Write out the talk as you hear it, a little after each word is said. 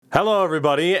Hello,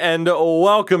 everybody, and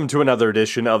welcome to another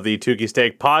edition of the Tougie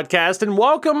Steak Podcast, and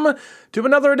welcome to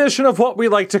another edition of what we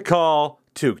like to call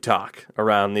Toug Talk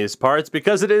around these parts,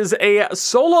 because it is a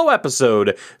solo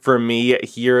episode for me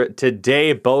here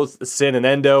today. Both Sin and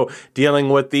Endo dealing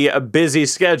with the busy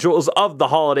schedules of the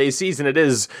holiday season. It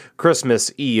is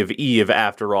Christmas Eve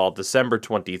after all, December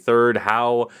 23rd.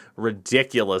 How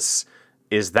ridiculous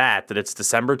is that it's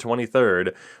December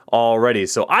 23rd already.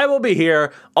 So I will be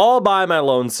here all by my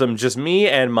lonesome, just me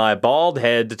and my bald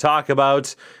head, to talk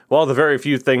about, well, the very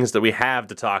few things that we have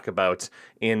to talk about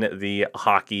in the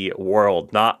hockey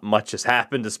world. Not much has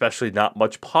happened, especially not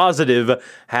much positive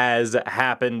has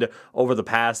happened over the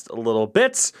past little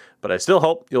bits, but I still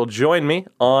hope you'll join me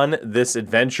on this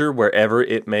adventure wherever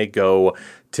it may go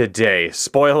today.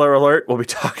 Spoiler alert, we'll be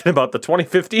talking about the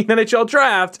 2015 NHL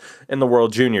Draft and the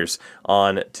World Juniors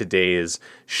on today's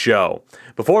show.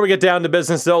 Before we get down to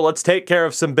business, though, let's take care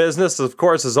of some business. Of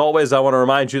course, as always, I want to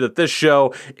remind you that this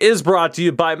show is brought to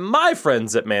you by my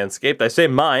friends at Manscaped. I say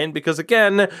mine because,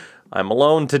 again, I'm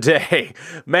alone today.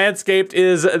 Manscaped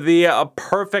is the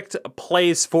perfect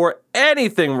place for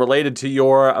anything related to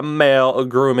your male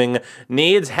grooming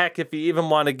needs. Heck, if you even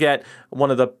want to get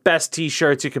one of the best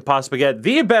t-shirts you could possibly get,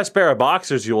 the best pair of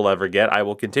boxers you will ever get, I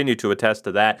will continue to attest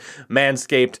to that.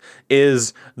 Manscaped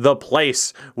is the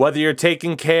place. Whether you're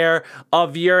taking care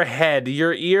of your head,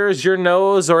 your ears, your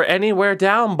nose, or anywhere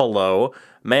down below,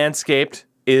 Manscaped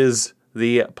is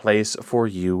the place for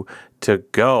you to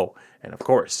go. And of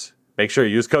course, make sure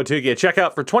you use code Tougie at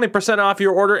checkout for 20% off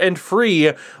your order and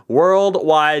free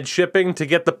worldwide shipping to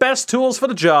get the best tools for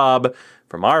the job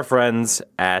from our friends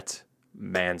at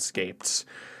Manscaped.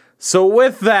 So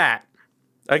with that,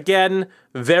 again,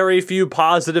 very few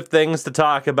positive things to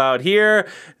talk about here.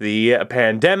 The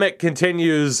pandemic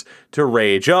continues to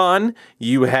rage on.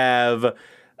 You have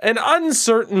an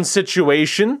uncertain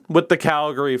situation with the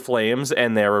Calgary Flames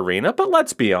and their arena, but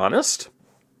let's be honest.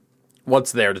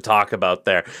 What's there to talk about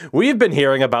there? We've been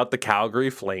hearing about the Calgary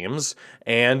Flames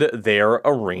and their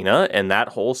arena and that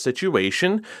whole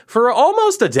situation for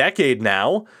almost a decade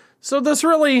now, so there's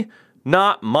really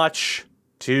not much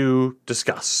to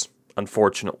discuss,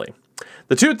 unfortunately.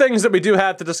 The two things that we do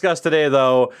have to discuss today,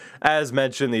 though, as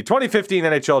mentioned, the 2015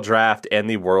 NHL Draft and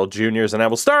the World Juniors, and I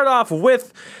will start off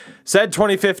with said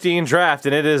 2015 Draft,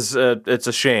 and it's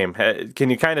a shame. Can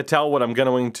you kind of tell what I'm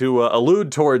going to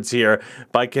allude towards here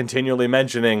by continually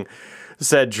mentioning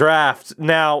said draft?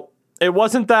 Now, it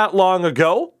wasn't that long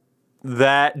ago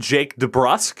that Jake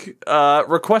DeBrusk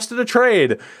requested a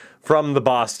trade from the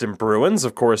Boston Bruins.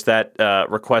 Of course, that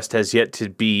request has yet to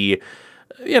be,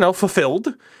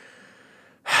 fulfilled.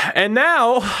 And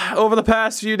now, over the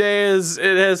past few days,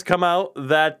 it has come out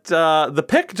that the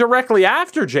pick directly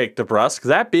after Jake DeBrusk,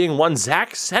 that being one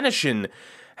Zach Senyshyn,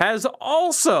 has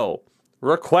also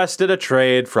requested a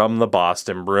trade from the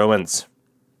Boston Bruins.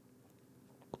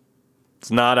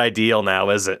 It's not ideal now,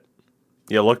 is it?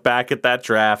 You look back at that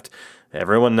draft,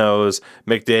 everyone knows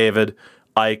McDavid,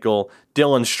 Eichel,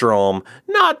 Dylan Strome,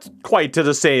 not quite to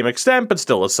the same extent, but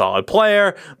still a solid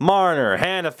player. Marner,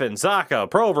 Hanifin, Zacha,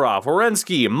 Provorov,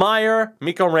 Werenski, Meyer,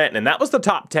 Mikko Rantanen. That was the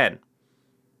top 10.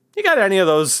 You got any of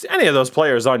those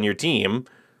players on your team,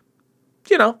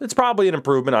 it's probably an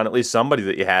improvement on at least somebody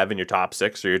that you have in your top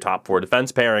 6 or your top 4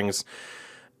 defense pairings.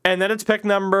 And then it's pick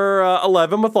number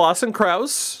 11 with Lawson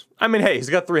Krause. I mean, hey, he's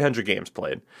got 300 games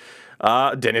played.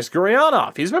 Denis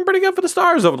Gurianov, he's been pretty good for the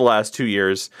Stars over the last 2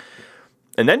 years.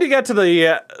 And then you get to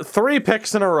the 3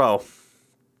 picks in a row.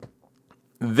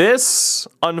 This,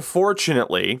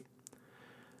 unfortunately,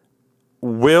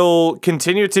 will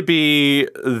continue to be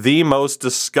the most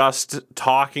discussed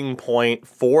talking point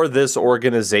for this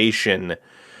organization.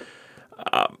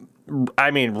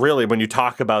 Really, when you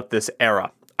talk about this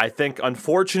era, I think,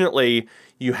 unfortunately,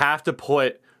 you have to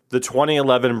put the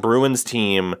 2011 Bruins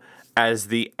team as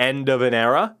the end of an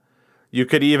era. You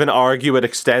could even argue it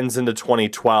extends into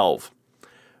 2012.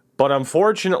 But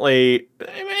unfortunately,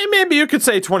 maybe you could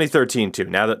say 2013 too,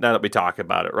 now that we talk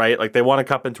about it, right? Like, they won a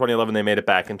cup in 2011, they made it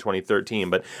back in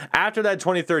 2013. But after that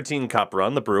 2013 cup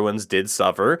run, the Bruins did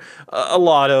suffer a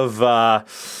lot of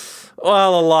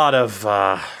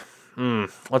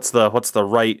what's the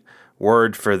right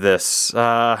word for this?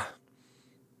 I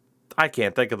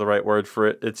can't think of the right word for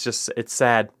it. It's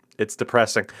sad. It's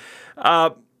depressing.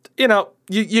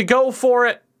 You go for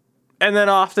it, and then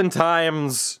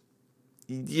oftentimes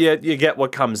you get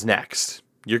what comes next.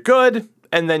 You're good,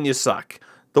 and then you suck.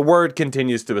 The word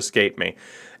continues to escape me.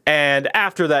 And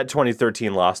after that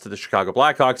 2013 loss to the Chicago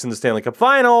Blackhawks in the Stanley Cup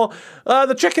Final,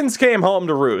 the chickens came home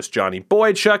to roost. Johnny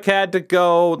Boychuk had to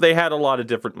go. They had a lot of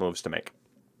different moves to make.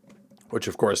 which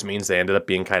of course means they ended up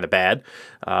being kind of bad.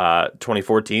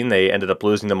 2014, they ended up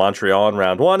losing to Montreal in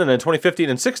round one, and in 2015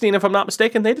 and 16, if I'm not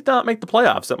mistaken, they did not make the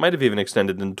playoffs. That might have even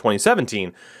extended into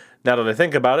 2017. Now that I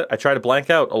think about it, I try to blank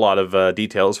out a lot of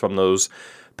details from those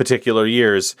particular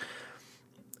years.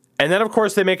 And then, of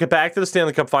course, they make it back to the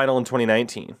Stanley Cup Final in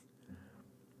 2019.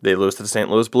 They lose to the St.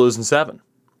 Louis Blues in 7.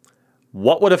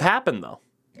 What would have happened, though?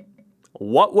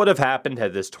 What would have happened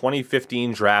had this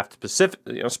 2015 draft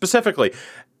specifically,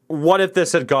 what if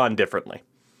this had gone differently?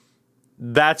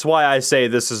 That's why I say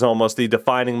this is almost the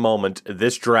defining moment,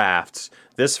 this draft,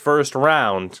 this first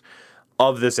round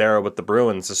of this era with the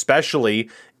Bruins, especially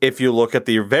if you look at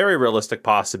the very realistic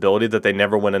possibility that they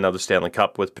never win another Stanley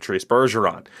Cup with Patrice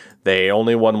Bergeron. They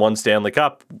only won one Stanley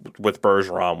Cup with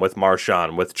Bergeron, with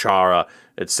Marchand, with Chara,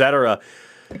 etc.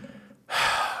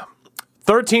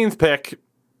 13th pick,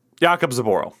 Jakub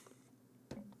Zboril.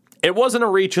 It wasn't a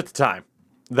reach at the time.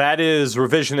 That is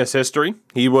revisionist history.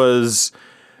 He was,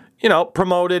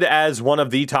 promoted as one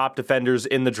of the top defenders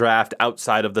in the draft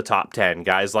outside of the top 10.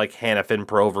 Guys like Hanifin,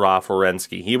 Provorov,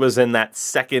 Werenski. He was in that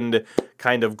second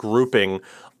kind of grouping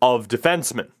of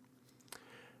defensemen.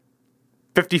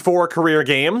 54 career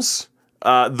games.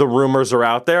 The rumors are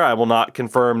out there. I will not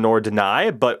confirm nor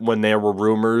deny, but when there were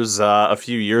rumors a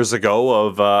few years ago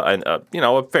of a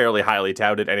fairly highly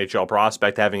touted NHL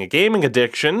prospect having a gaming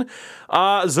addiction,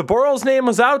 Zboril's name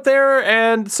was out there,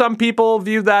 and some people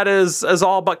view that as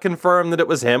all but confirmed that it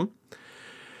was him.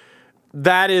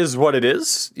 That is what it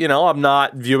is. I'm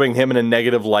not viewing him in a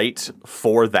negative light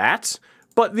for that,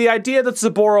 but the idea that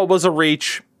Zboril was a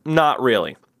reach, not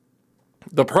really.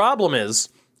 The problem is,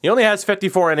 he only has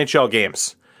 54 NHL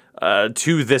games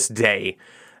to this day,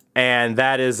 and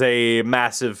that is a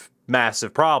massive,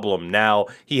 massive problem. Now,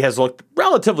 he has looked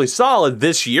relatively solid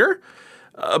this year,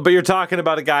 but you're talking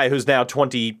about a guy who's now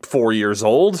 24 years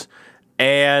old,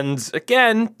 and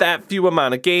again, that few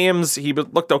amount of games, he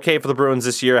looked okay for the Bruins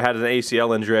this year, had an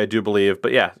ACL injury, I do believe,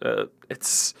 but yeah,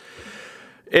 it's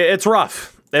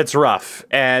rough. It's rough,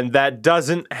 and that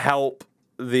doesn't help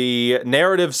the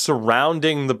narrative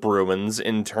surrounding the Bruins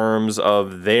in terms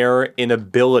of their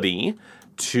inability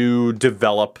to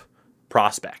develop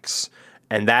prospects.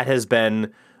 And that has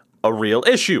been a real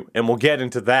issue. And we'll get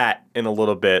into that in a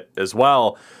little bit as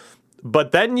well.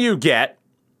 But then you get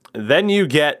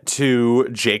to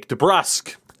Jake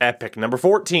DeBrusk at pick number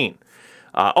 14.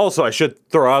 Also, I should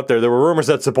throw out there were rumors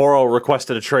that Zboril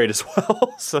requested a trade as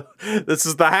well. So this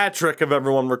is the hat trick of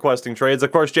everyone requesting trades.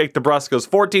 Of course, Jake DeBrusk goes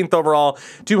 14th overall,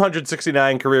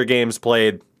 269 career games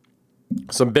played,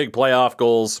 some big playoff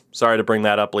goals. Sorry to bring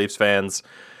that up, Leafs fans.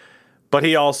 But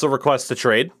he also requests a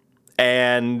trade.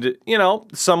 And,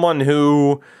 someone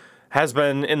who has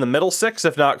been in the middle six,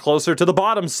 if not closer to the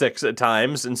bottom six at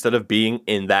times, instead of being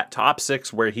in that top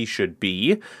six where he should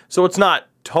be. So it's not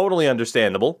totally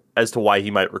understandable as to why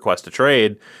he might request a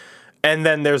trade. And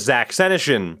then there's Zach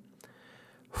Senyshyn.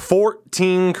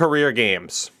 14 career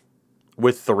games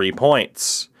with 3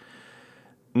 points.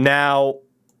 Now,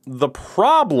 the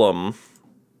problem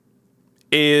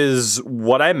is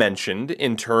what I mentioned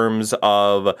in terms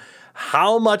of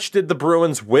how much did the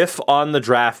Bruins whiff on the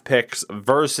draft picks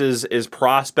versus is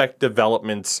prospect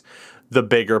development the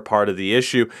bigger part of the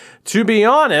issue. To be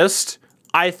honest,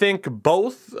 I think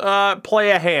both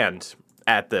play a hand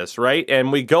at this, right?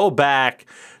 And we go back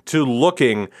to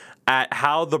looking at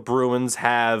how the Bruins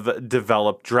have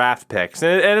developed draft picks.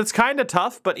 And it's kind of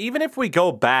tough, but even if we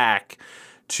go back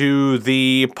to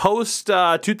the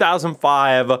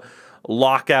post-2005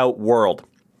 lockout world,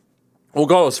 we'll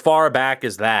go as far back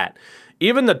as that.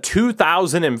 Even the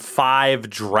 2005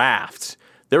 draft,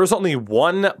 there was only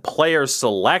one player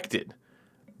selected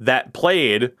that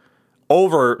played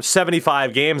over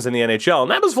 75 games in the NHL,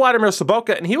 and that was Vladimir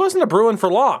Sobotka, and he wasn't a Bruin for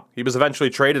long. He was eventually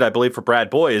traded, I believe, for Brad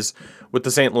Boyes with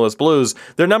the St. Louis Blues.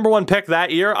 Their number one pick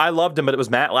that year, I loved him, but it was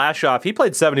Matt Lashoff. He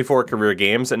played 74 career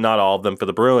games, and not all of them for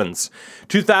the Bruins.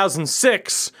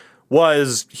 2006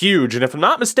 was huge, and if I'm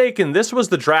not mistaken, this was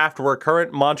the draft where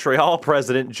current Montreal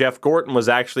president Jeff Gorton was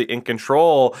actually in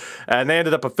control, and they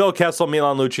ended up with Phil Kessel,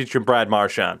 Milan Lucic, and Brad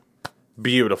Marchand.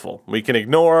 Beautiful. We can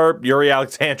ignore Yuri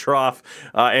Alexandrov,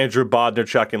 Andrew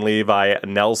Bodnarchuk, and Levi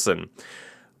Nelson.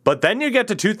 But then you get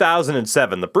to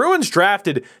 2007. The Bruins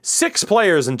drafted 6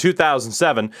 players in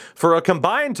 2007 for a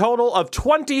combined total of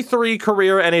 23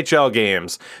 career NHL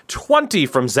games. 20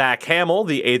 from Zach Hamill,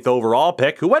 the 8th overall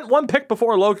pick, who went 1 pick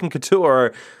before Logan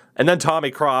Couture, and then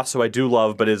Tommy Cross, who I do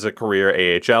love but is a career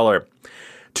AHLer.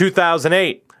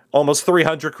 2008. Almost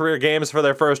 300 career games for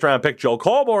their first-round pick, Joel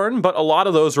Colborne, but a lot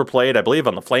of those were played, I believe,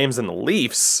 on the Flames and the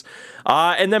Leafs.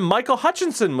 And then Michael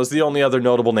Hutchinson was the only other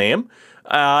notable name.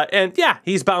 And yeah,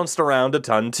 he's bounced around a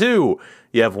ton too.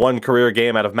 You have one career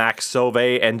game out of Max Sauve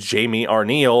and Jamie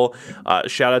Arneal.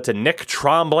 Shout out to Nick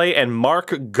Tremblay and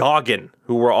Mark Goggin,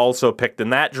 who were also picked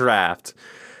in that draft.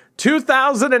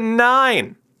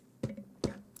 2009,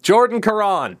 Jordan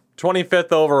Caron.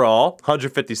 25th overall,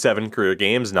 157 career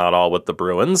games, not all with the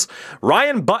Bruins.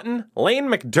 Ryan Button, Lane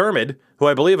McDermott, who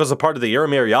I believe was a part of the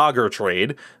Jaromir Jagr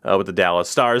trade with the Dallas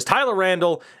Stars, Tyler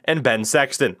Randall, and Ben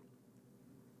Sexton.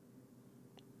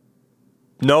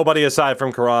 Nobody aside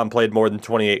from Caron played more than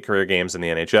 28 career games in the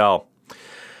NHL.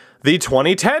 The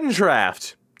 2010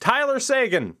 draft, Tyler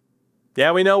Seguin.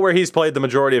 Yeah, we know where he's played the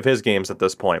majority of his games at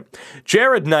this point.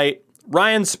 Jared Knight,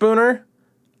 Ryan Spooner.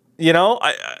 You know,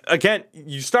 again,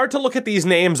 you start to look at these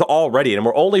names already, and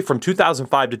we're only from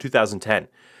 2005 to 2010.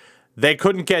 They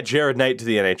couldn't get Jared Knight to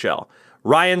the NHL.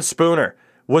 Ryan Spooner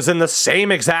was in the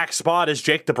same exact spot as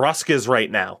Jake DeBrusk is right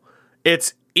now.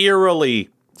 It's eerily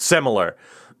similar.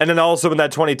 And then also in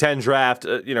that 2010 draft,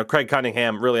 Craig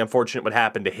Cunningham, really unfortunate what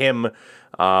happened to him.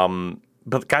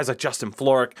 But guys like Justin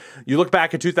Florek, you look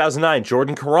back at 2009,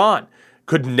 Jordan Caron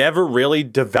could never really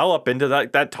develop into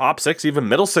that top six, even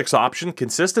middle six option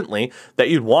consistently that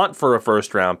you'd want for a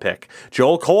first round pick.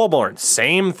 Joel Colborne,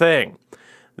 same thing.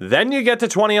 Then you get to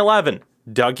 2011,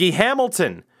 Dougie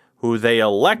Hamilton, who they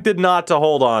elected not to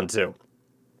hold on to.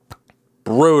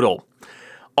 Brutal.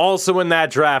 Also in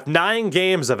that draft, 9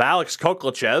 games of Alex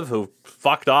Koklachev, who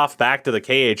fucked off back to the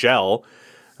KHL.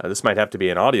 This might have to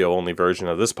be an audio-only version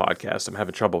of this podcast. I'm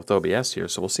having trouble with OBS here,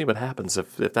 so we'll see what happens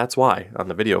if that's why on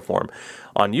the video form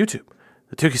on YouTube.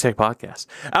 The Tougie Steak Podcast.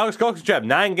 Alex Koklachev,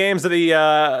 9 games in the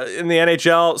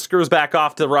NHL, screws back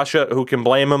off to Russia. Who can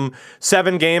blame him?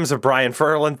 7 games of Brian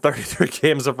Ferland, 33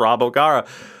 games of Rob O'Gara.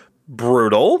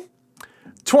 Brutal.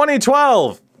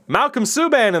 2012, Malcolm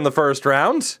Subban in the first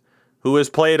round, who has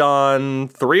played on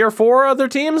 3 or 4 other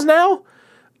teams now.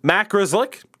 Matt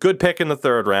Grzelcyk, good pick in the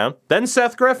third round. Then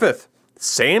Seth Griffith,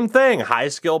 same thing, high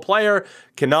skill player,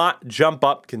 cannot jump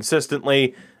up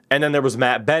consistently. And then there was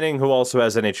Matt Benning, who also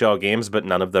has NHL games, but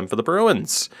none of them for the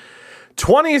Bruins.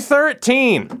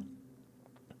 2013,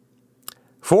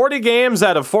 40 games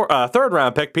out of third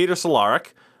round pick, Peter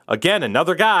Cehlarik. Again,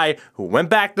 another guy who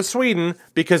went back to Sweden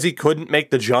because he couldn't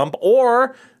make the jump,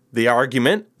 or the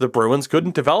argument, the Bruins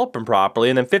couldn't develop him properly.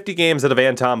 And then 50 games out of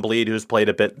Anton Bleed, who's played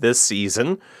a bit this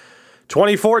season.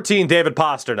 2014, David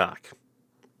Pastrnak.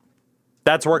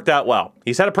 That's worked out well.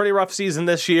 He's had a pretty rough season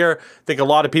this year. I think a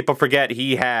lot of people forget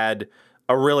he had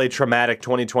a really traumatic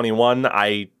 2021.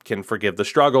 I can forgive the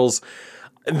struggles.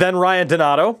 Then Ryan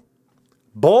Donato.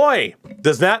 Boy,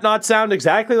 does that not sound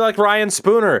exactly like Ryan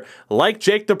Spooner, like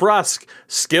Jake DeBrusk,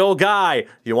 skill guy.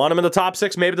 You want him in the top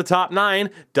 6, maybe the top 9,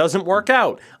 doesn't work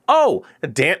out. Oh,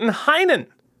 Danton Heinen,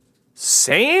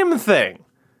 same thing.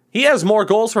 He has more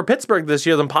goals for Pittsburgh this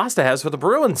year than Pasta has for the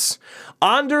Bruins.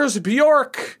 Anders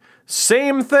Bjork,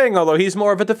 same thing, although he's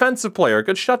more of a defensive player,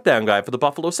 good shutdown guy for the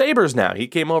Buffalo Sabres now. He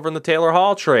came over in the Taylor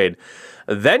Hall trade.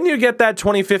 Then you get that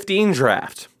 2015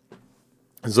 draft.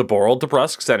 Zaboral,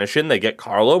 DeBrusk, Senyshyn. They get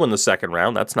Carlo in the second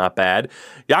round. That's not bad.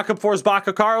 Jakob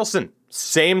Forsbacka Karlsson.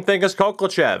 Same thing as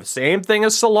Koklachev. Same thing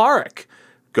as Cehlarik.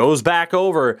 Goes back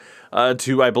over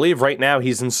to, I believe right now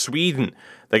he's in Sweden.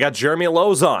 They got Jeremy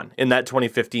Lauzon in that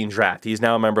 2015 draft. He's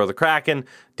now a member of the Kraken.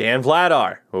 Dan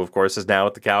Vladar, who of course is now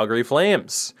at the Calgary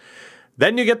Flames.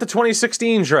 Then you get the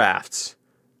 2016 drafts.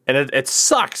 And it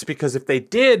sucks because if they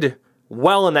did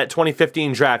well in that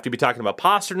 2015 draft, you'd be talking about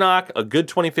Pastrnak, a good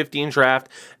 2015 draft,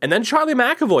 and then Charlie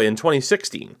McAvoy in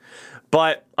 2016.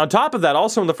 But on top of that,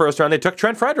 also in the first round, they took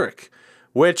Trent Frederick,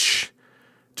 which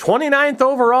 29th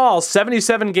overall,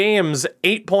 77 games,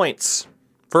 8 points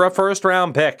for a first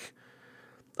round pick.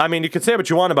 I mean, you could say what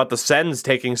you want about the Sens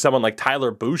taking someone like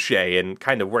Tyler Boucher and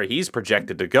kind of where he's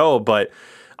projected to go, but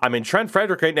I mean, Trent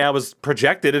Frederick right now was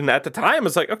projected, and at the time,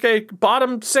 it's like, okay,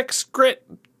 bottom 6 grit,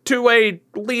 2A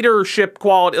leadership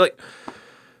quality, like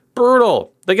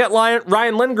brutal. They get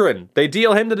Ryan Lindgren. They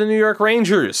deal him to the New York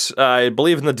Rangers. I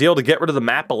believe in the deal to get rid of the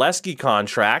Matt Bolesky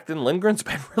contract, and Lindgren's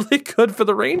been really good for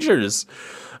the Rangers.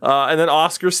 And then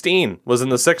Oscar Steen was in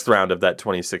the 6th round of that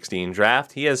 2016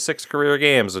 draft. He has 6 career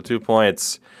games with 2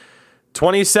 points.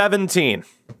 2017,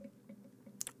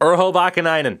 Urho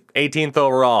Vakanainen, 18th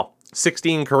overall,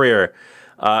 16 career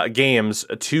games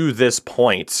to this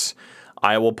point.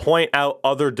 I will point out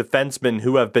other defensemen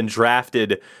who have been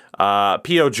drafted.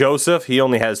 P.O. Joseph, he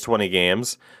only has 20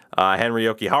 games. Henry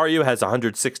Jokiharju has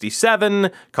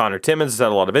 167. Connor Timmins has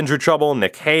had a lot of injury trouble.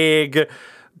 Nick Hague.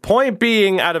 Point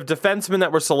being, out of defensemen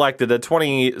that were selected, the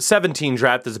 2017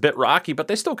 draft is a bit rocky, but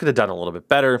they still could have done a little bit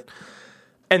better.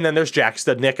 And then there's Jack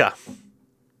Studnicka,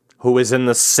 who is in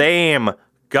the same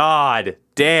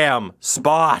goddamn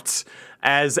spot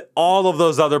as all of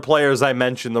those other players I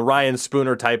mentioned, the Ryan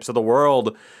Spooner types of the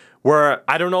world, where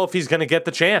I don't know if he's going to get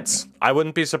the chance. I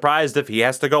wouldn't be surprised if he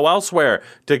has to go elsewhere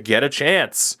to get a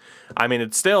chance. I mean,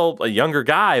 it's still a younger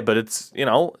guy, but it's,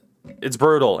 it's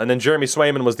brutal. And then Jeremy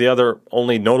Swayman was the other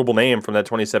only notable name from that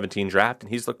 2017 draft,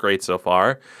 and he's looked great so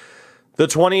far. The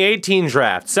 2018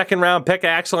 draft, second-round pick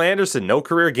Axel Anderson, no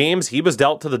career games. He was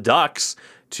dealt to the Ducks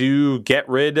to get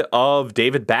rid of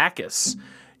David Backes.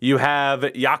 You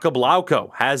have Jakob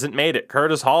Lauko, hasn't made it.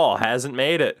 Curtis Hall hasn't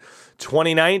made it.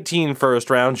 2019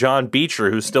 first-round, John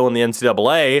Beecher, who's still in the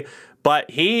NCAA,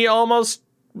 but he almost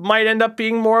might end up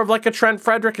being more of like a Trent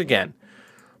Frederick again.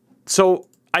 So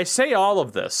I say all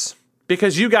of this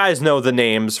because you guys know the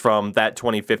names from that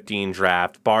 2015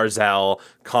 draft, Barzal,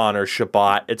 Connor,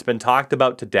 Shabbat. It's been talked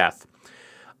about to death.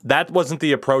 That wasn't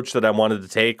the approach that I wanted to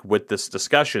take with this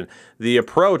discussion. The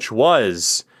approach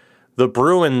was the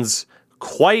Bruins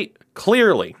quite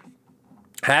clearly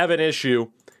have an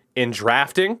issue in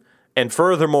drafting and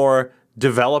furthermore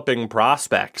developing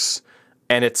prospects,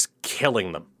 and it's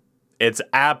killing them. It's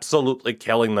absolutely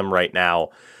killing them right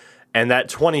now. And that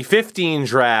 2015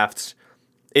 draft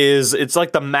it's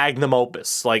like the magnum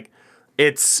opus. Like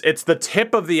it's the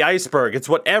tip of the iceberg. It's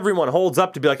what everyone holds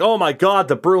up to be like, oh my God,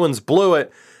 the Bruins blew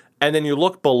it. And then you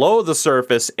look below the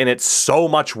surface and it's so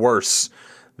much worse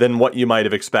than what you might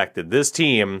have expected. This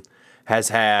team has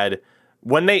had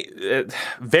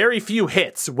very few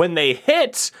hits. When they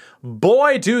hit,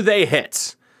 boy, do they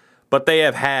hit. But they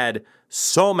have had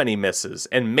so many misses,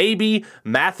 and maybe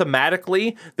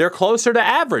mathematically they're closer to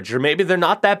average, or maybe they're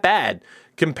not that bad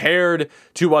compared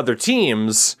to other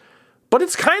teams. But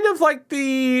it's kind of like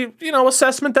the,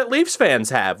 assessment that Leafs fans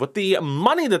have with the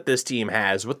money that this team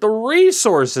has, with the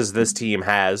resources this team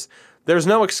has. There's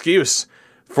no excuse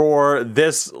for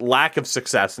this lack of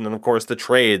success. And then, of course, the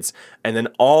trades, and then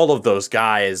all of those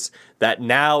guys that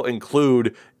now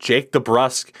include Jake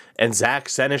DeBrusk and Zach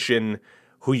Senyshyn,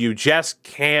 who you just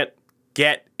can't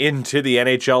get into the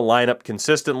NHL lineup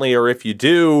consistently, or if you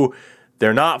do,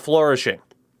 they're not flourishing.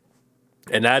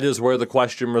 And that is where the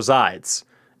question resides.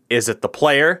 Is it the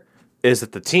player? Is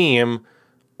it the team?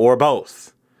 Or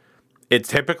both? It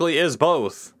typically is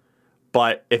both.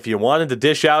 But if you wanted to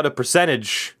dish out a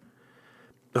percentage,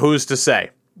 who's to say?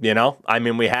 I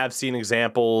mean, we have seen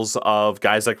examples of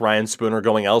guys like Ryan Spooner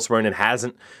going elsewhere, and it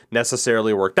hasn't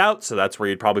necessarily worked out. So that's where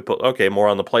you'd probably put, more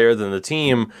on the player than the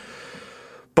team.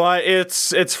 But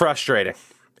it's frustrating.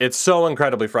 It's so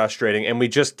incredibly frustrating. And we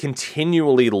just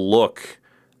continually look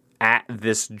at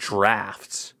this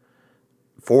draft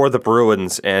for the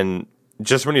Bruins, and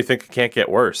just when you think it can't get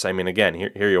worse, I mean, again,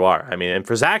 here you are. I mean, and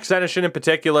for Zach Senyshyn in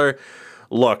particular,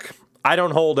 look, I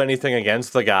don't hold anything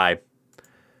against the guy,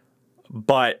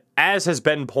 but as has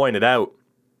been pointed out,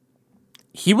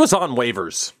 he was on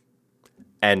waivers,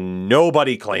 and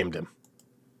nobody claimed him.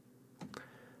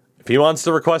 If he wants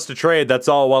to request a trade, that's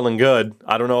all well and good.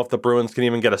 I don't know if the Bruins can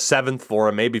even get a seventh for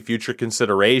him, maybe future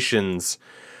considerations.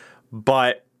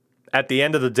 But at the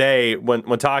end of the day, when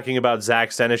talking about Zach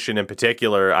Senyshyn in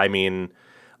particular, I mean,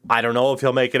 I don't know if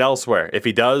he'll make it elsewhere. If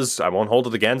he does, I won't hold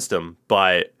it against him.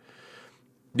 But,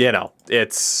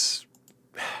 it's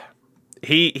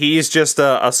he's just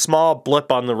a small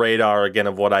blip on the radar, again,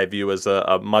 of what I view as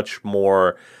a much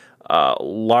more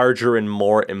larger and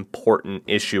more important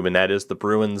issue, and that is the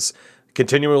Bruins'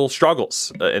 continual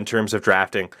struggles in terms of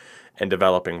drafting and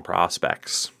developing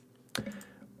prospects.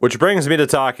 Which brings me to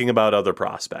talking about other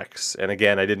prospects. And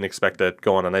again, I didn't expect to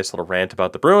go on a nice little rant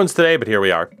about the Bruins today, but here we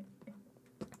are.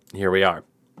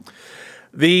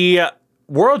 The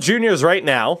World Juniors right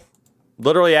now,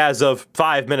 literally as of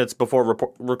 5 minutes before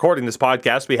recording this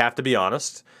podcast, we have to be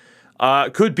honest,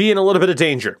 could be in a little bit of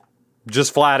danger.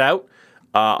 Just flat out.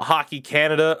 Hockey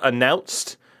Canada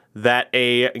announced that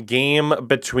a game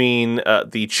between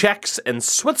the Czechs and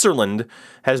Switzerland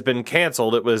has been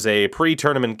canceled. It was a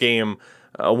pre-tournament game,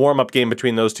 a warm-up game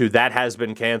between those two. That has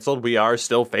been canceled. We are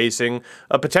still facing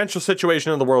a potential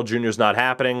situation in the World Juniors not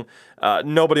happening.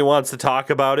 Nobody wants to talk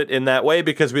about it in that way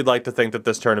because we'd like to think that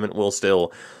this tournament will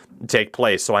still take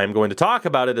place. So I am going to talk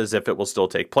about it as if it will still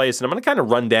take place. And I'm going to kind of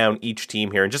run down each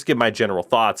team here and just give my general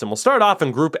thoughts. And we'll start off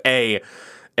in Group A.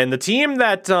 And the team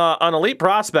that, on Elite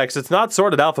Prospects, it's not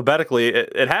sorted alphabetically.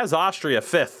 It has Austria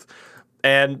 5th.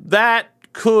 And that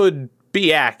could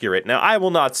be accurate. Now, I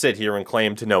will not sit here and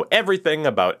claim to know everything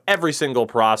about every single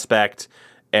prospect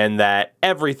and that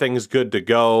everything's good to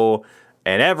go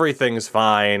and everything's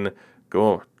fine.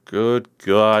 Good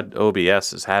God,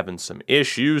 OBS is having some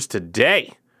issues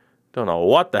today. Don't know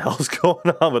what the hell's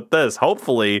going on with this.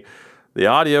 Hopefully, the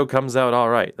audio comes out all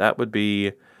right. That would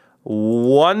be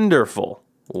wonderful.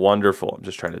 Wonderful. I'm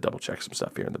just trying to double check some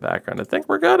stuff here in the background. I think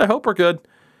we're good. I hope we're good.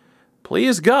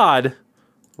 Please, God,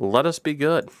 let us be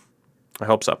good. I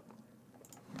hope so.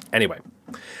 Anyway,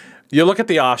 you look at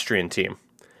the Austrian team,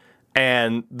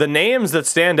 and the names that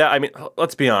stand out, I mean,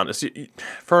 let's be honest.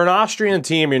 For an Austrian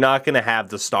team, you're not going to have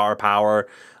the star power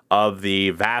of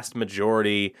the vast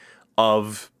majority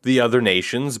of the other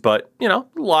nations, but, you know,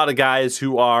 a lot of guys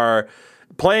who are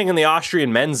playing in the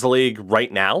Austrian men's league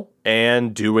right now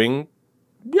and doing,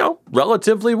 you know,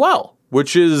 relatively well,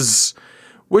 which is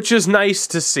nice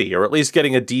to see, or at least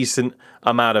getting a decent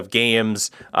amount of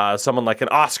games. Someone like an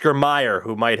Oscar Meyer,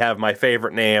 who might have my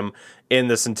favorite name in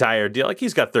this entire deal. Like,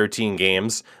 he's got 13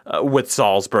 games with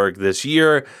Salzburg this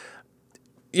year.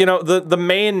 You know, the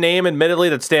main name, admittedly,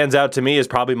 that stands out to me is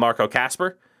probably Marco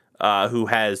Kasper, who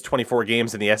has 24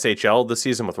 games in the SHL this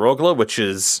season with Rogla, which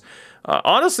is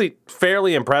honestly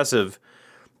fairly impressive.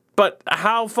 But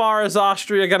how far is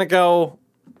Austria going to go?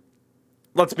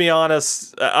 Let's be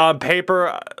honest, on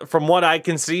paper, from what I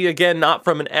can see, again, not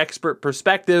from an expert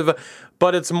perspective,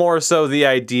 but it's more so the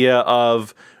idea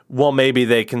of, well, maybe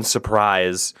they can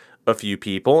surprise a few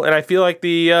people. And I feel like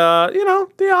the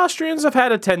Austrians have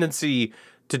had a tendency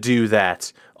to do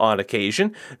that on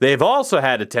occasion. They've also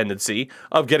had a tendency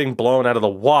of getting blown out of the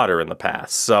water in the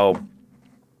past. So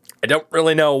I don't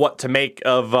really know what to make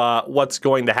of what's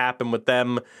going to happen with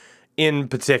them in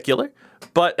particular.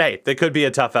 But, hey, they could be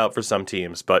a tough out for some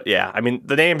teams. But, yeah, I mean,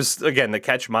 the names, again, that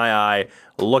catch my eye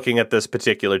looking at this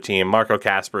particular team, Marco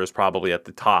Kasper is probably at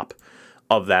the top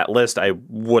of that list. I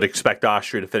would expect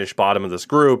Austria to finish bottom of this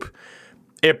group.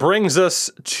 It brings us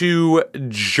to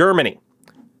Germany.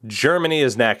 Germany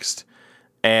is next.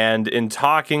 And in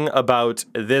talking about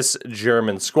this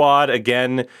German squad,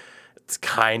 again, it's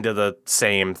kind of the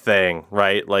same thing,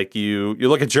 right? Like, you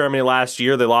look at Germany last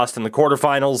year, they lost in the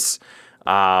quarterfinals.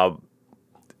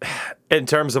 In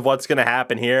terms of what's going to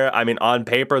happen here, I mean, on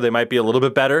paper, they might be a little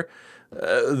bit better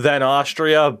than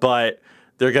Austria, but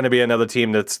they're going to be another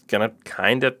team that's going to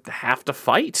kind of have to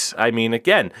fight. I mean,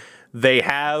 again, they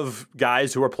have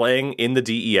guys who are playing in the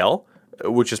DEL,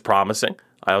 which is promising.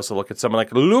 I also look at someone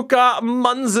like Luca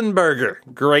Munzenberger,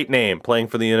 great name, playing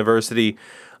for the University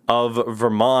of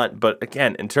Vermont. But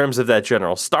again, in terms of that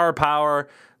general star power,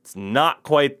 it's not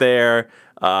quite there.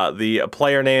 The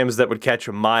player names that would catch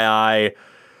my eye,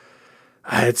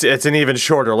 it's an even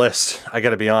shorter list. I got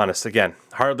to be honest. Again,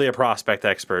 hardly a prospect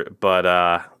expert, but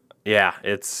yeah,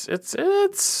 I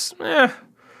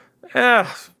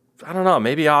don't know.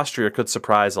 Maybe Austria could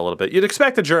surprise a little bit. You'd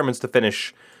expect the Germans to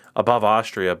finish above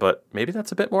Austria, but maybe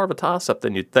that's a bit more of a toss-up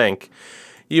than you'd think.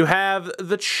 You have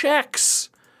the Czechs,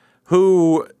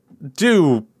 who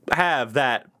do have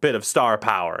that bit of star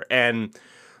power, and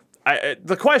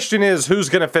the question is, who's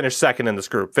going to finish second in this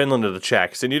group, Finland or the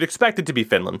Czechs? And you'd expect it to be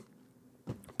Finland.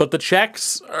 But the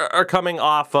Czechs are coming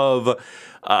off of,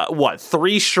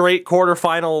 3 straight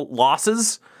quarterfinal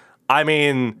losses? I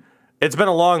mean, it's been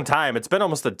a long time. It's been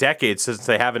almost a decade since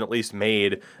they haven't at least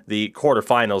made the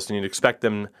quarterfinals, and you'd expect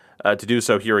them to do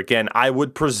so here again. I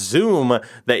would presume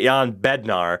that Jan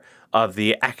Bednar of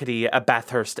the Acadie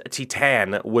Bathurst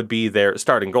Titan would be their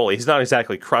starting goalie. He's not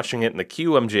exactly crushing it in the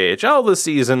QMJHL this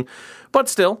season, but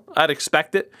still, I'd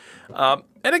expect it.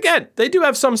 And again, they do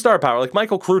have some star power, like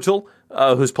Michael Krutel,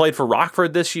 who's played for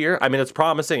Rockford this year. I mean, it's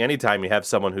promising anytime you have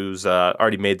someone who's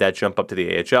already made that jump up to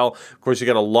the AHL. Of course, you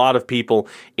got a lot of people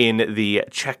in the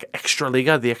Czech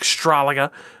Extraliga, the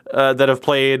Extraliga, that have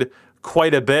played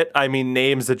quite a bit. I mean,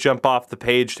 names that jump off the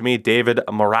page to me, David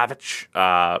Moravich,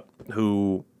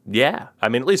 who, yeah, I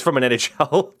mean, at least from an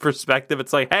NHL perspective,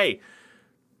 it's like, hey,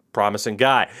 promising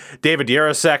guy. David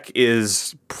Yarosek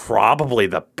is probably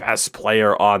the best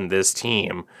player on this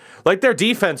team. Like, their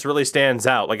defense really stands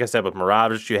out. Like I said, with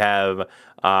Moravich, you have,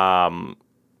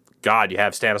 you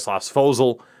have Stanislav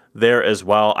Svozil there as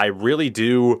well. I really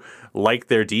do like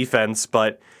their defense,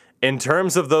 but in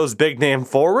terms of those big-name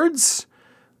forwards,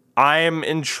 I'm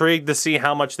intrigued to see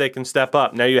how much they can step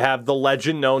up. Now, you have the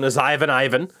legend known as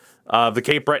Ivan of the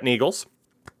Cape Breton Eagles,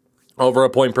 over a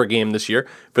point per game this year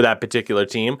for that particular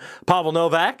team. Pavel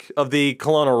Novak of the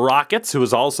Kelowna Rockets, who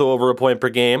is also over a point per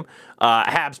game.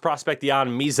 Habs prospect Jan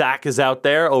Mizak is out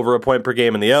there, over a point per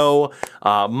game in the O.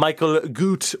 Michael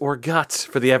Gut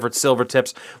for the Everett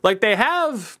Silvertips. Like, they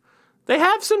have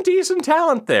some decent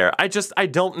talent there. I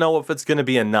don't know if it's going to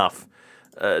be enough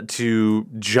to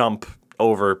jump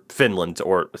over Finland,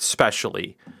 or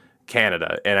especially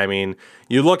Canada. And I mean,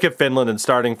 you look at Finland and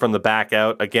starting from the back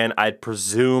out, again, I'd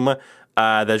presume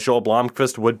that Joel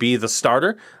Blomqvist would be the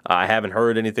starter. I haven't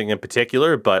heard anything in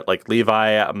particular, but like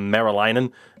Levi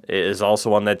Merilainen is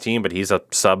also on that team, but he's a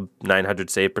sub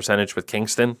 900 save percentage with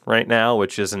Kingston right now,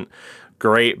 which isn't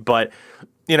great. But,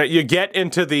 you know, you get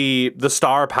into the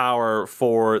star power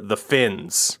for the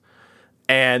Finns,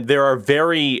 and there are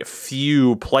very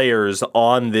few players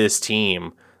on this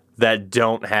team that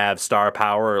don't have star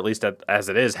power, or at least as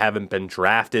it is, haven't been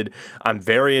drafted. I'm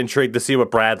very intrigued to see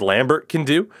what Brad Lambert can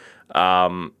do.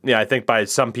 I think by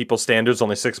some people's standards,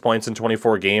 only 6 points in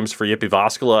 24 games for Jypi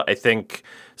Voskala. I think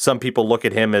some people look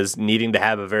at him as needing to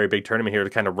have a very big tournament here to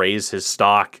kind of raise his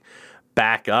stock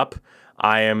back up.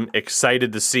 I am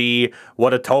excited to see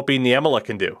what a Topi Niemela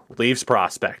can do, Leafs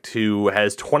prospect, who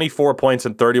has 24 points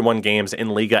in 31 games in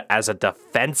Liga as a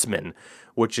defenseman,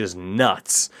 which is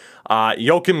nuts.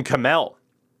 Joakim Kamel,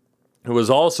 who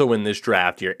was also in this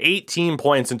draft year, 18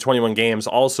 points in 21 games,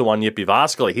 also on Jypi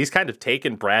Voskala. He's kind of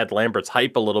taken Brad Lambert's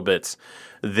hype a little bit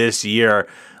this year.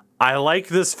 I like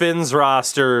this Finns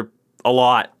roster a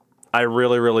lot. I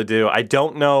really, really do. I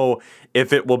don't know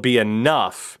if it will be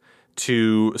enough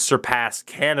to surpass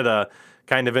Canada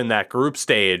kind of in that group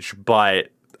stage, but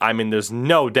I mean, there's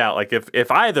no doubt, like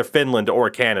if either Finland or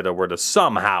Canada were to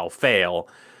somehow fail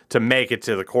to make it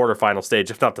to the quarterfinal stage,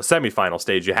 if not the semifinal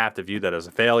stage, you have to view that as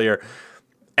a failure.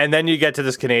 And then you get to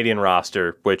this Canadian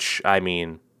roster, which, I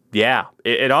mean, yeah,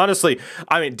 it honestly,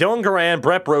 I mean, Dylan Garand,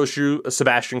 Brett Brochu,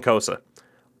 Sebastian Cossa,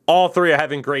 all three are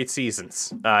having great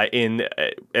seasons in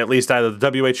at least either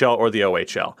the WHL or the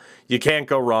OHL. You can't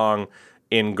go wrong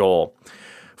in goal.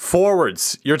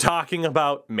 Forwards, you're talking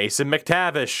about Mason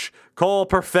McTavish, Cole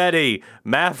Perfetti,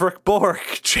 Maverick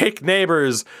Bourque, Jake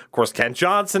Neighbors. Of course, Kent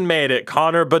Johnson made it.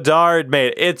 Connor Bedard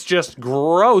made it. It's just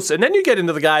gross. And then you get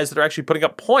into the guys that are actually putting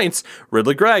up points.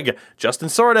 Ridley Gregg, Justin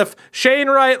Sordiff, Shane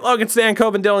Wright, Logan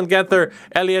Stankov, and Dylan Gether,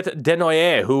 Elliot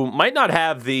Denoyer, who might not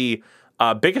have the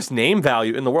biggest name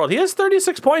value in the world. He has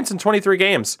 36 points in 23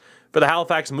 games for the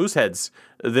Halifax Mooseheads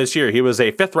this year. He was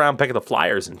a fifth-round pick of the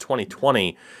Flyers in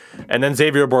 2020. And then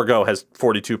Xavier Bourgault has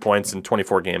 42 points in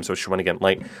 24 games with Shawinigan.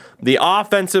 Like, the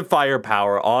offensive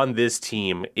firepower on this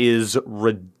team is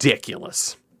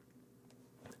ridiculous.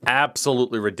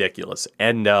 Absolutely ridiculous.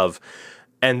 End of.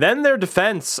 And then their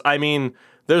defense, I mean,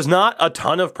 there's not a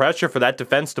ton of pressure for that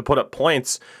defense to put up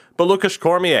points. But Lucas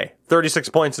Cormier, 36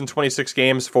 points in 26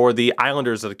 games for the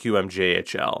Islanders of the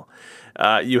QMJHL.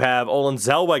 You have Olin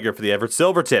Zellweger for the Everett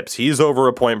Silvertips. He's over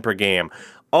a point per game.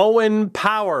 Owen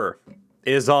Power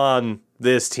is on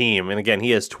this team. And again,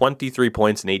 he has 23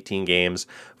 points in 18 games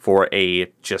for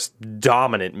a just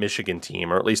dominant Michigan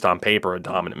team, or at least on paper, a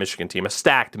dominant Michigan team, a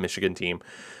stacked Michigan team.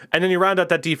 And then you round out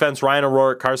that defense, Ryan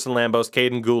O'Rourke, Carson Lambos,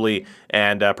 Caden Gooley,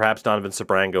 and perhaps Donovan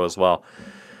Sabrango as well.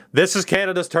 This is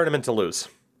Canada's tournament to lose.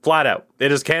 Flat out.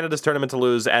 It is Canada's tournament to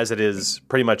lose, as it is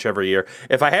pretty much every year.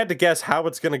 If I had to guess how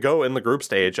it's going to go in the group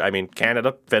stage, I mean,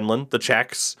 Canada, Finland, the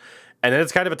Czechs, and then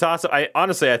it's kind of a toss-up. I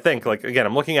think, like, again,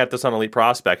 I'm looking at this on Elite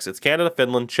Prospects. It's Canada,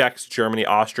 Finland, Czechs, Germany,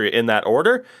 Austria in that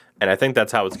order, and I think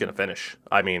that's how it's going to finish.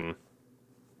 I mean,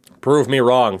 prove me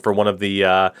wrong for one of the,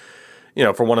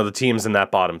 for one of the teams in that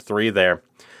bottom three there.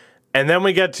 And then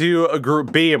we get to a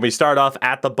Group B, and we start off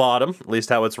at the bottom, at least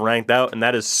how it's ranked out, and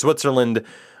that is Switzerland.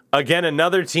 Again,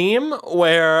 another team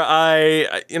where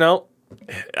I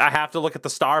have to look at the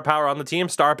star power on the team.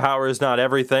 Star power is not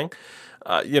everything.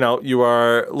 You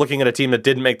are looking at a team that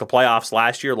didn't make the playoffs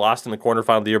last year, lost in the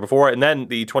quarterfinal the year before, and then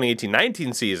the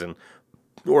 2018-19 season,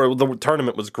 or the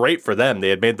tournament was great for them.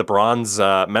 They had made the bronze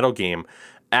medal game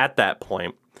at that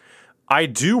point. I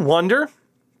do wonder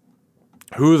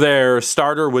who their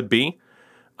starter would be.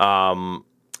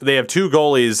 They have two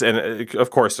goalies, and of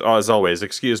course, as always,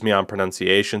 excuse me on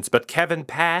pronunciations, but Kevin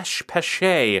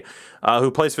Pache,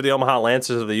 who plays for the Omaha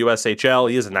Lancers of the USHL.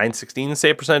 He has a .916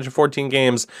 save percentage in 14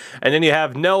 games. And then you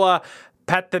have Noah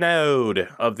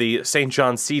Patenaude of the St.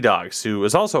 John Sea Dogs, who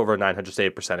is also over a 900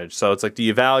 save percentage. So it's like,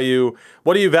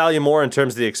 what do you value more in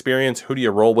terms of the experience? Who do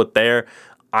you roll with there?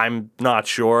 I'm not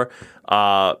sure.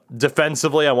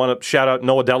 Defensively, I want to shout out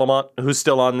Noah Delamont, who's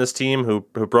still on this team, who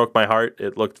broke my heart.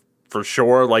 It looked for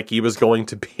sure like he was going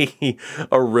to be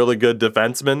a really good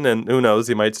defenseman, and who knows,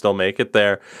 he might still make it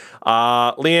there.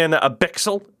 Leon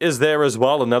Bixel is there as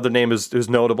well, another name who's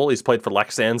notable. He's played for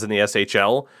Lexans in the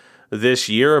SHL this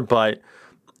year, but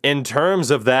in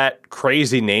terms of that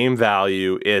crazy name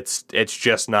value, it's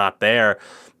just not there.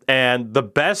 And the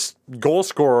best goal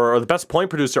scorer or the best point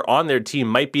producer on their team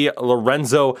might be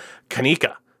Lorenzo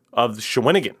Kanika of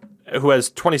Shawinigan, who has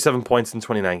 27 points in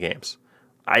 29 games.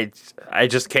 I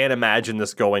just can't imagine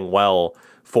this going well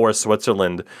for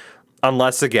Switzerland.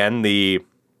 unless, again, the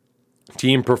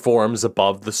team performs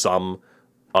above the sum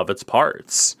of its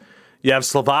parts. You have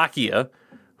Slovakia,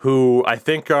 who I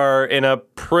think are in a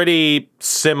pretty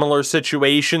similar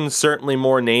situation, certainly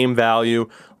more name value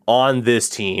on this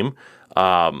team.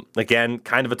 Again,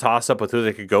 kind of a toss-up with who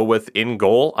they could go with in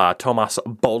goal. Tomas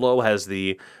Bolo has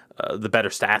the better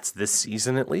stats this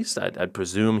season, at least. I'd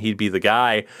presume he'd be the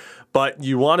guy. But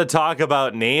you want to talk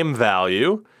about name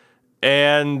value,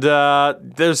 and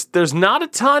there's not a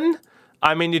ton.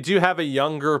 I mean, you do have a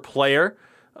younger player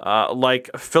like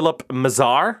Philip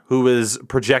Mazar, who is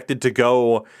projected to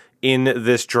go in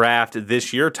this draft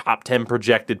this year, top 10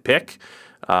 projected pick.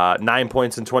 9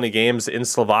 points in 20 games in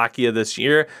Slovakia this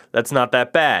year. That's not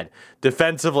that bad.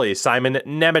 Defensively, Simon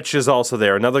Nemec is also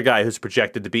there, another guy who's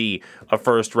projected to be a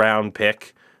first-round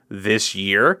pick this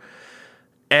year.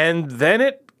 And then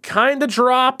it kind of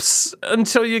drops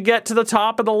until you get to the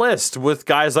top of the list with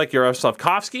guys like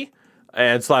Slavkovsky.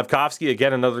 And Slavkovsky,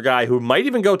 again, another guy who might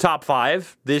even go top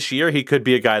 5 this year. He could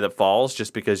be a guy that falls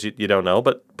just because you don't know,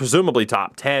 but presumably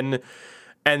top 10.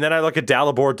 And then I look at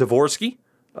Dalibor Dvorsky,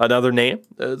 another name,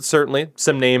 certainly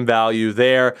some name value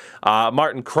there.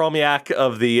 Martin Kromiak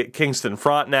of the Kingston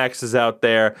Frontenacs is out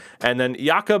there. And then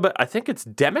Jakub, I think it's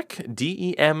Demek,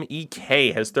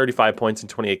 D-E-M-E-K, has 35 points in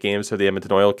 28 games for the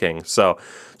Edmonton Oil Kings. So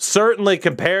certainly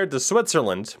compared to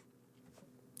Switzerland,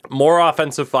 more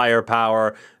offensive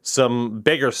firepower, some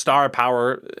bigger star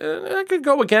power. I could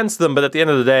go against them, but at the end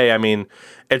of the day, I mean,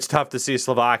 it's tough to see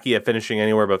Slovakia finishing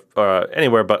anywhere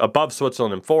but above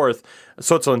Switzerland in 4th.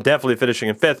 Switzerland definitely finishing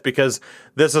in 5th, because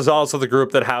this is also the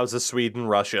group that houses Sweden,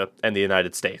 Russia, and the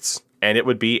United States. And it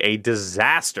would be a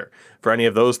disaster for any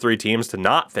of those 3 teams to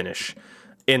not finish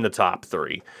in the top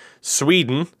 3.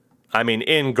 Sweden, I mean,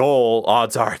 in goal,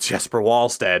 odds are it's Jesper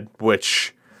Wallstedt,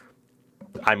 which,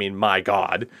 I mean, my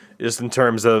God, just in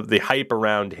terms of the hype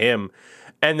around him.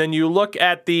 And then you look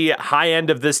at the high end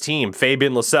of this team.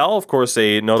 Fabian Lysell, of course,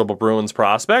 a notable Bruins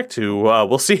prospect, who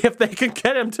we'll see if they can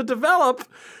get him to develop.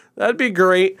 That'd be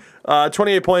great.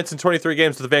 28 points in 23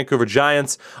 games for the Vancouver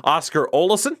Giants. Oscar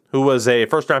Olsson, who was a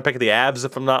first-round pick of the Avs,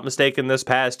 if I'm not mistaken, this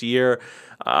past year.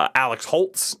 Alex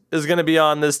Holtz is going to be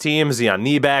on this team. Zion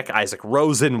Niebeck, Isaac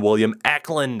Rosen, William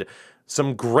Eklund.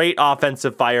 Some great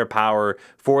offensive firepower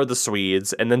for the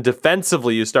Swedes. And then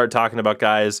defensively, you start talking about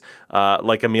guys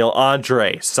like Emil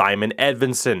Andre, Simon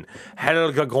Edvinsson,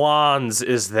 Helga Glans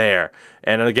is there.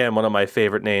 And again, one of my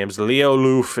favorite names, Leo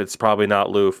Loof. It's probably not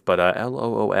Loof, but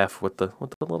L-O-O-F with the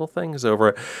little things over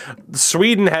it.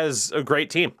 Sweden has a great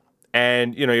team.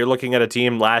 And, you know, you're looking at a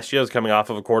team last year is coming off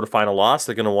of a quarterfinal loss.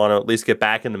 They're going to want to at least get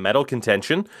back in the medal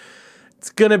contention.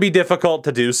 It's going to be difficult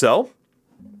to do so.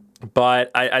 But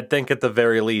I think at the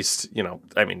very least, you know,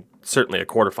 I mean, certainly a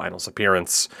quarterfinals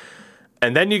appearance.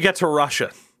 And then you get to Russia,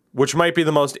 which might be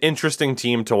the most interesting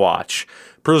team to watch.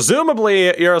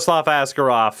 Presumably, Yaroslav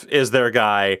Askarov is their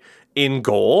guy in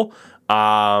goal.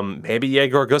 Maybe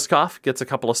Yegor Guskov gets a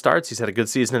couple of starts. He's had a good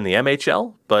season in the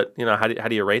MHL. But, you know, how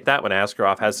do you rate that when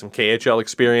Askarov has some KHL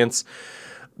experience?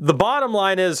 The bottom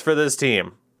line is for this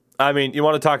team, I mean, you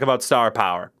want to talk about star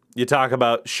power. You talk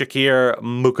about Shakir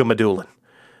Mukhamadullin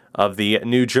of the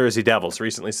New Jersey Devils,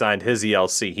 recently signed his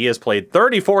ELC. He has played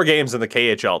 34 games in the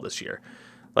KHL this year.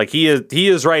 Like, he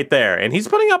is right there. And he's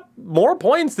putting up more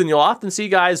points than you'll often see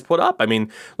guys put up. I mean,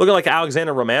 look at like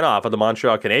Alexander Romanov of the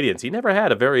Montreal Canadiens. He never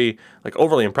had a very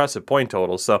overly impressive point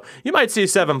total. So you might see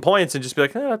 7 points and just be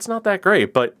like, that's not that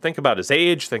great. But think about his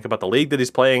age. Think about the league that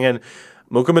he's playing in.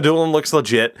 Mukhamadullin looks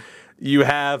legit. You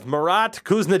have Marat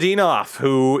Kuznedinov,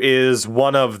 who is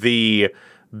one of the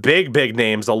big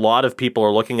names a lot of people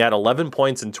are looking at. 11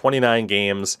 points in 29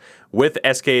 games with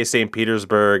SKA St.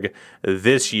 Petersburg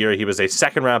this year. He was a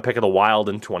second-round pick of the Wild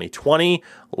in 2020.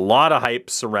 A lot of hype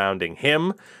surrounding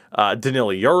him.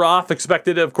 Danil Yurov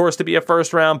expected, of course, to be a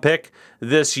first-round pick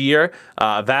this year.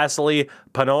 Vasily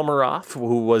Ponomarov,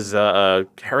 who was a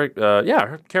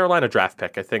Carolina draft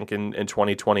pick, I think, in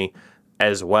 2020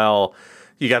 as well.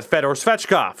 You got Fedor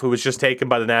Svechkov, who was just taken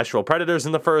by the Nashville Predators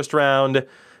in the first round.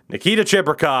 Nikita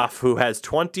Chibrikov, who has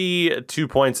 22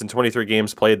 points in 23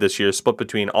 games played this year, split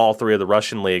between all 3 of the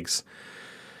Russian leagues.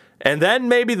 And then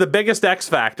maybe the biggest X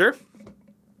factor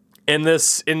in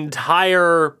this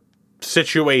entire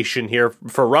situation here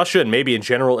for Russia, and maybe in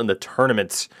general in the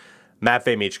tournament,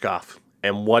 Matvei Michkov.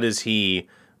 And what is he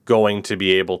going to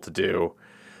be able to do?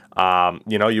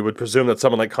 You know, you would presume that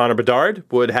someone like Connor Bedard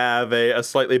would have a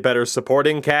slightly better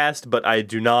supporting cast, but I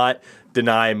do not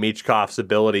deny Michkov's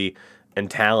ability and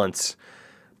talents.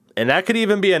 And that could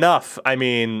even be enough. I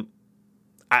mean,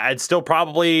 I'd still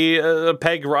probably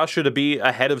peg Russia to be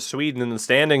ahead of Sweden in the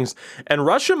standings. And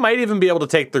Russia might even be able to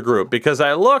take the group because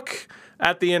I look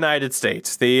at the United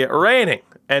States, the reigning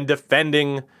and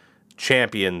defending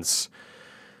champions.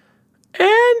 And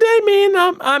I mean,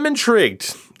 I'm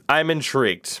intrigued.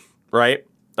 Right?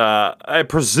 I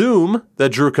presume that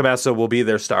Drew Comessa will be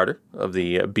their starter of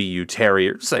the BU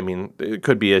Terriers. I mean, it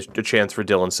could be a chance for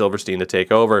Dylan Silverstein to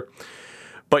take over.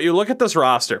 But you look at this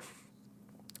roster.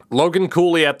 Logan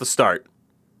Cooley at the start.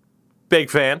 Big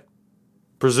fan.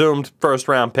 Presumed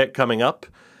first-round pick coming up.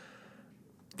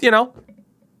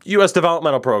 U.S.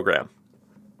 developmental program.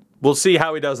 We'll see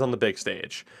how he does on the big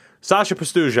stage. Sasha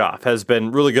Pastujov has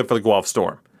been really good for the Guelph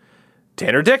Storm.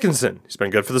 Tanner Dickinson, he's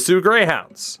been good for the Sioux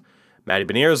Greyhounds. Matty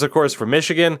Beniers, of course, from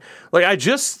Michigan.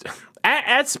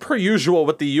 As per usual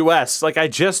with the U.S., I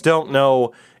just don't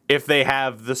know if they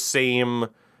have the same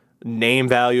name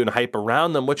value and hype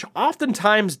around them, which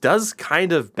oftentimes does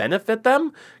kind of benefit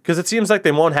them because it seems like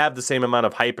they won't have the same amount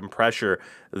of hype and pressure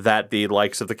that the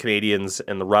likes of the Canadians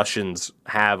and the Russians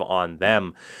have on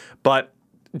them. But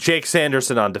Jake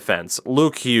Sanderson on defense,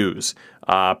 Luke Hughes,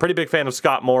 pretty big fan of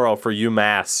Scott Morrow for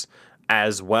UMass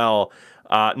as well.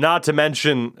 Not to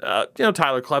mention,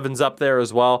 Tyler Clevens up there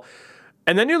as well.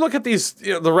 And then you look at these,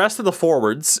 the rest of the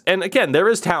forwards, and again, there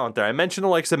is talent there. I mentioned the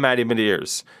likes of Matty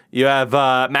Beniers. You have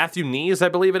Matthew Knies, I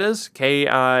believe it is,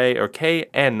 Knies,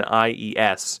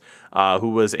 who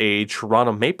was a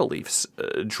Toronto Maple Leafs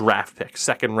draft pick,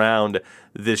 second round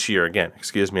this year. Again,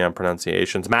 excuse me on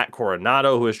pronunciations. Matt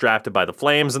Coronado, who was drafted by the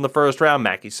Flames in the first round.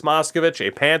 Mackie Smoskovich,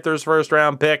 a Panthers first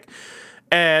round pick.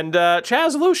 And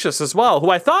Chaz Lucius as well,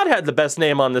 who I thought had the best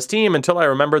name on this team until I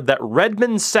remembered that Red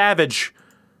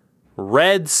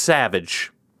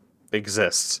Savage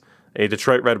exists, a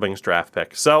Detroit Red Wings draft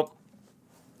pick. So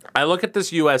I look at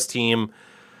this U.S. team,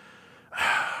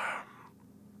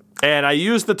 and I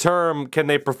use the term, can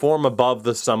they perform above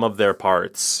the sum of their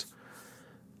parts?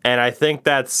 And I think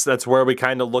that's where we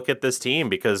kind of look at this team,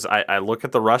 because I look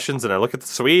at the Russians and I look at the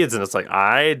Swedes, and it's like,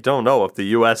 I don't know if the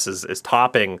U.S. is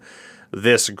topping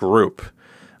this group.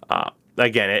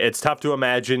 Again, it's tough to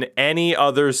imagine any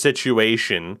other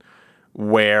situation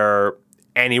where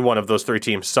any one of those three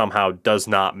teams somehow does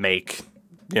not make,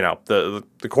 the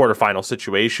quarterfinal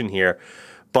situation here.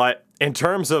 But in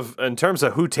terms of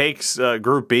who takes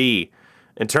Group B,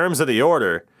 in terms of the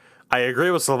order, I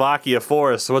agree with Slovakia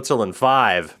 4, Switzerland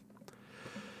 5.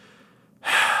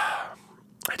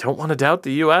 I don't want to doubt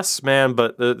the U.S., man,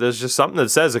 but there's just something that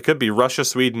says it could be Russia,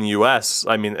 Sweden, U.S.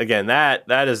 I mean, again, that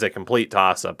is a complete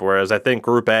toss-up, whereas I think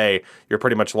Group A, you're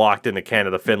pretty much locked into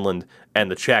Canada, Finland,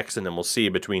 and the Czechs, and then we'll see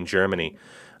between Germany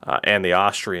and the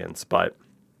Austrians. But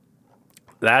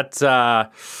that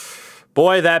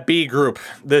B group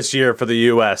this year for the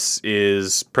U.S.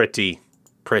 is pretty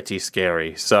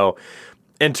scary. So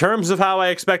in terms of how I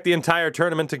expect the entire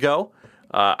tournament to go,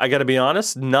 I got to be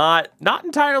honest, not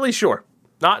entirely sure.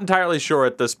 Not entirely sure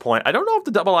at this point. I don't know if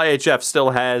the IIHF still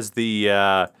has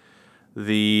the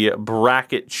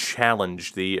bracket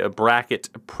challenge, the bracket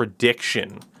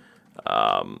prediction,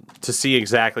 to see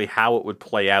exactly how it would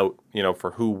play out, for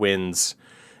who wins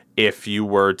if you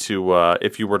were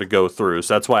to go through.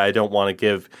 So that's why I don't want to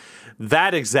give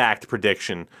that exact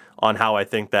prediction on how I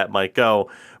think that might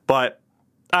go. But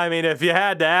I mean, if you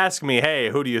had to ask me, hey,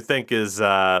 who do you think is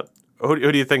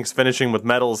who do you think's finishing with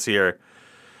medals here?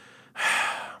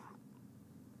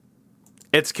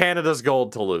 It's Canada's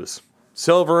gold to lose.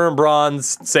 Silver and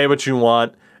bronze, say what you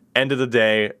want. End of the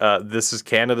day, this is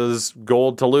Canada's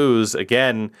gold to lose.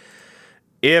 Again,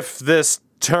 if this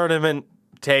tournament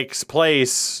takes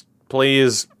place,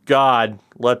 please, God,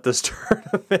 let this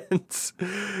tournament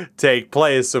take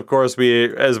place. Of course,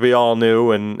 as we all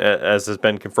knew, and as has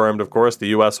been confirmed, of course, the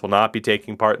U.S. will not be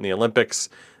taking part in the Olympics.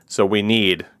 So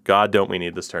God, don't we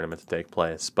need this tournament to take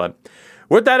place. But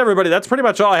with that, everybody, that's pretty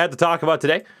much all I had to talk about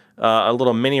today. A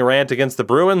little mini rant against the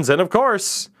Bruins, and of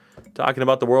course, talking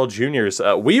about the World Juniors.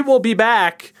 We will be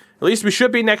back, at least we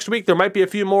should be next week. There might be a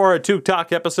few more Toug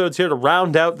Talk episodes here to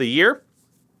round out the year.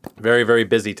 Very, very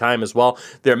busy time as well.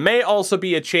 There may also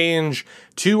be a change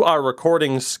to our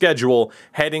recording schedule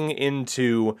heading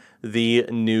into the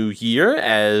new year,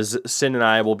 as Sin and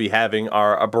I will be having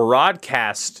our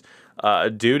broadcast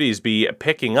duties be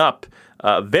picking up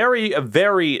very,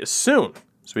 very soon.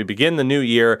 So we begin the new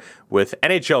year with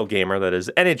NHL Gamer. That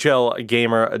is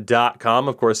NHLgamer.com.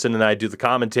 Of course, Sin and I do the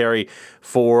commentary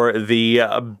for the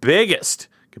biggest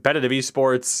competitive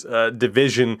esports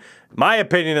division, my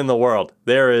opinion, in the world.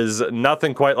 There is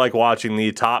nothing quite like watching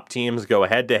the top teams go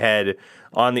head-to-head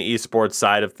on the esports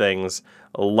side of things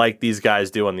like these guys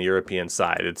do on the European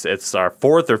side. It's our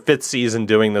 4th or 5th season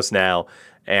doing this now,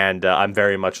 and I'm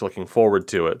very much looking forward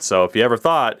to it. So if you ever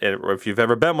thought, or if you've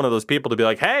ever been one of those people to be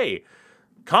like, hey,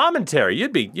 commentary,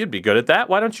 you'd be good at that.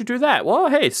 Why don't you do that? Well,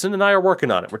 hey, Sin and I are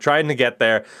working on it. We're trying to get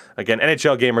there. Again,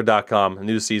 NHLgamer.com,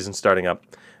 new season starting up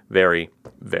very,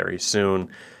 very soon.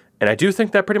 And I do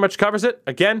think that pretty much covers it.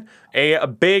 Again, a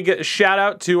big shout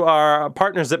out to our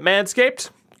partners at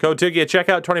Manscaped. Code Tougie at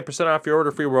checkout, 20% off your order,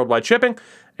 free worldwide shipping.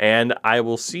 And I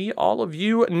will see all of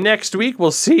you next week. We'll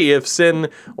see if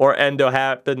Sin or Endo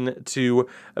happen to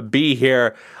be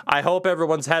here. I hope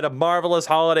everyone's had a marvelous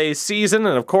holiday season.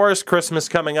 And of course, Christmas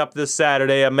coming up this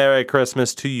Saturday. A Merry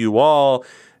Christmas to you all.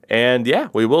 And yeah,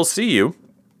 we will see you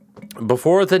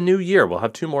before the new year. We'll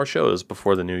have 2 more shows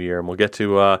before the new year. And we'll get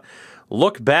to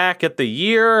look back at the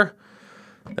year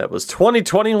that was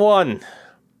 2021.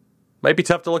 Might be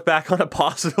tough to look back on it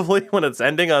positively when it's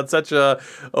ending on such a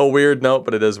weird note,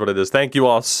 but it is what it is. Thank you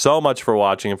all so much for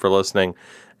watching and for listening,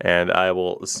 and I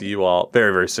will see you all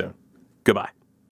very, very soon. Goodbye.